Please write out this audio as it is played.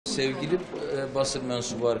Sevgili basın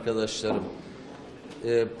mensubu arkadaşlarım,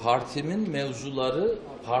 partimin mevzuları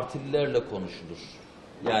partililerle konuşulur.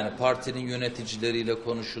 Yani partinin yöneticileriyle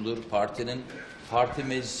konuşulur, parti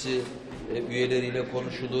meclisi üyeleriyle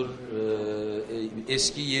konuşulur,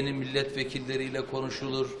 eski yeni milletvekilleriyle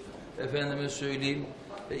konuşulur, efendime söyleyeyim,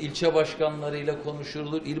 ilçe başkanlarıyla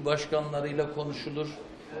konuşulur, il başkanlarıyla konuşulur.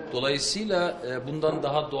 Dolayısıyla bundan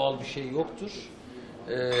daha doğal bir şey yoktur.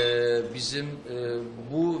 Bizim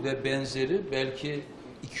bu ve benzeri belki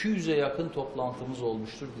 200'e yakın toplantımız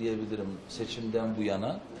olmuştur diyebilirim seçimden bu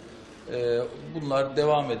yana. Bunlar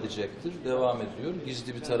devam edecektir, devam ediyor.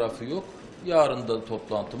 Gizli bir tarafı yok. Yarın da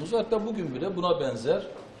toplantımız var. Hatta bugün bile buna benzer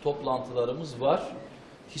toplantılarımız var.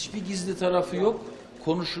 Hiçbir gizli tarafı yok.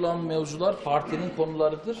 Konuşulan mevzular partinin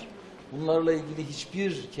konularıdır. Bunlarla ilgili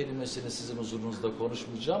hiçbir kelimesini sizin huzurunuzda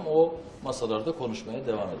konuşmayacağım. O masalarda konuşmaya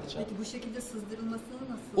devam edeceğim. Peki bu şekilde sızdırılmasını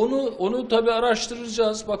nasıl? Onu tabii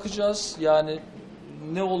araştıracağız, bakacağız. Yani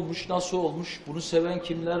ne olmuş, nasıl olmuş, bunu seven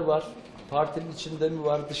kimler var? Partinin içinde mi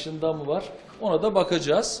var, dışında mı var? Ona da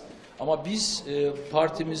bakacağız. Ama biz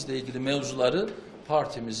partimizle ilgili mevzuları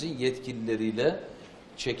partimizin yetkilileriyle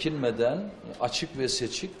çekinmeden, açık ve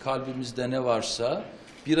seçik, kalbimizde ne varsa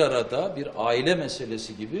bir arada bir aile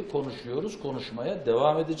meselesi gibi konuşuyoruz, konuşmaya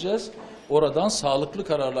devam edeceğiz. Oradan sağlıklı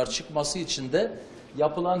kararlar çıkması için de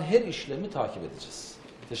yapılan her işlemi takip edeceğiz.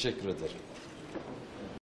 Teşekkür ederim.